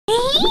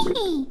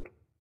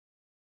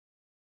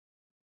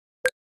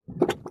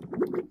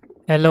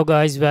Hello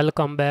guys,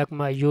 welcome back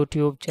my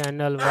YouTube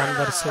channel One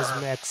versus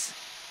Max.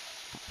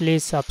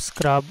 Please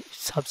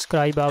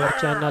subscribe our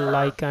channel,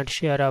 like and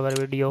share our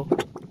video.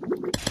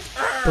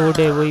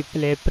 Today we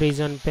play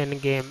Prison Pen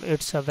game.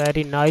 It's a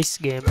very nice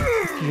game.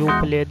 If you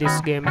play this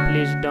game,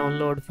 please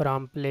download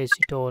from Play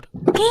Store.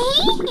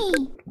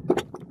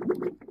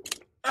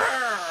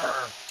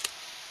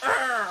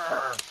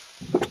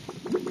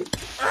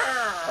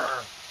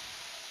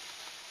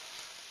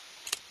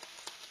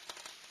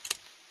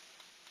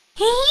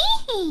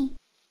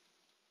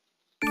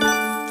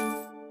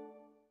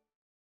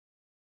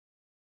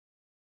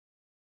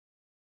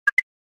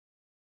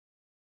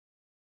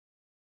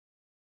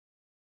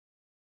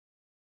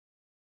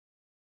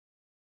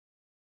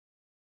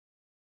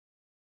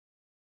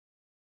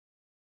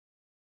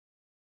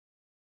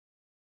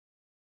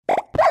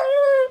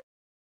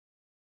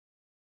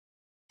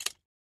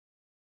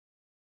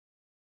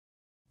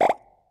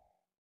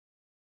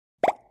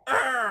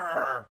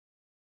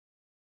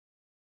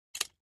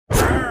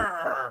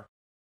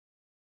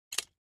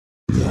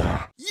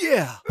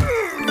 Yeah!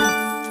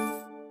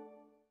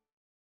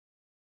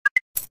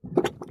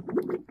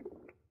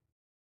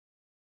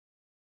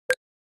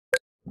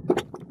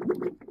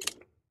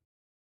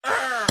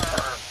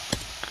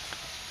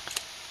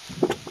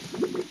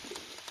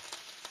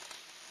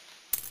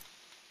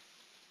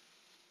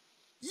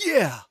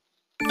 Yeah!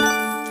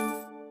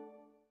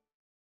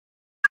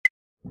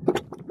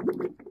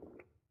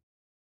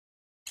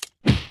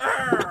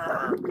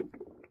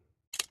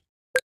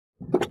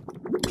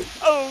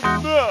 Oh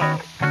no!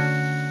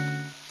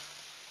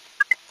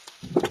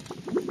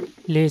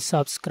 Please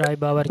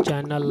subscribe our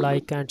channel,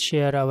 like and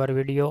share our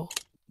video.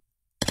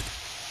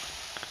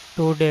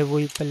 Today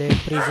we play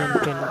Prison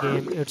Pen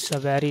game. It's a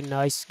very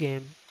nice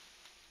game.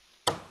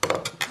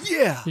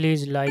 Yeah!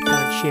 Please like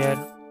and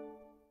share.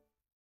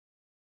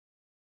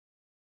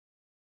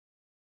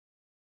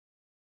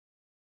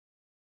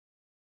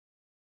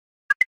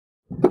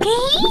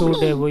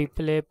 Today we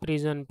play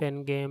Prison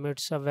Pen game.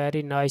 It's a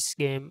very nice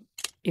game.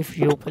 If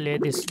you play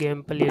this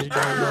game, please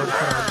download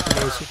from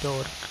Play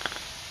Store.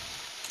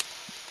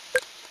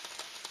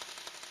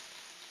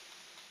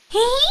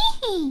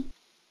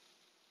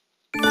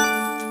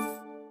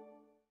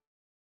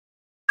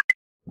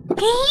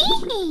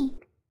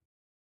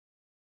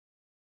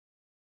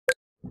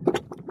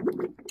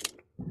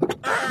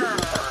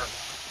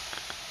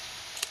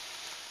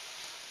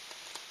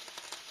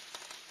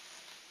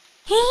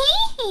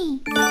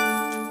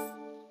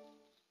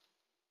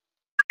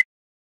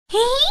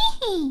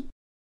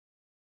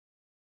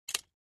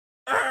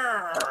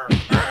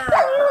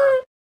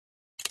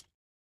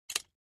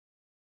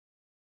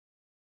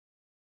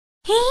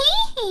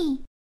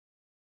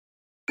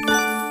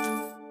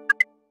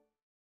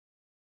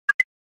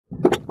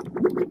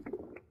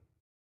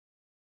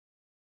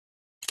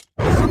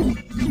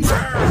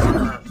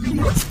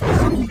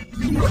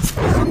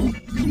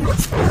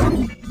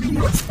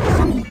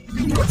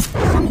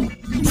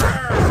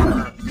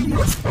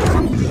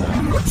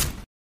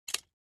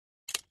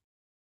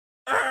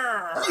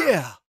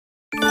 Yeah!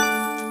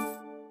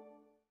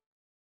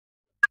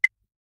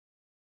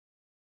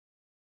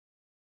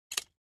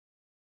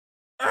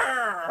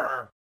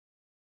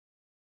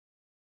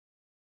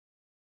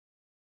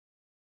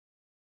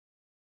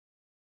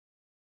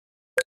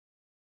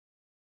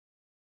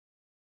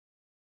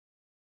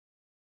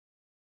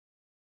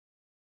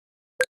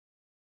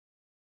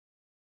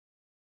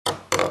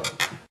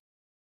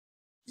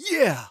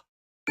 Yeah!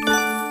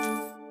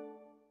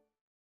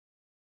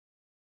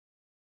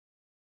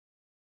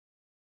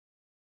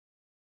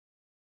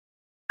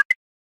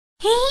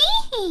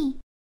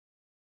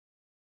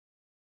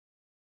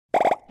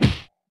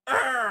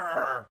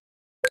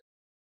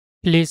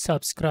 Please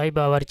subscribe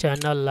our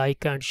channel,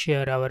 like and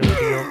share our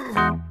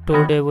video.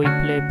 Today we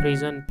play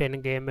Prison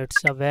Pen game.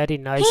 It's a very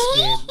nice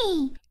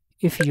game.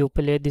 If you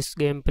play this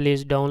game,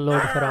 please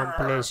download from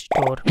Play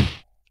Store.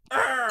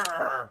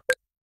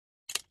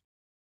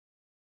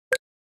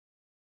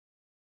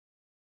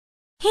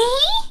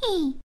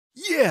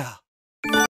 Yeah!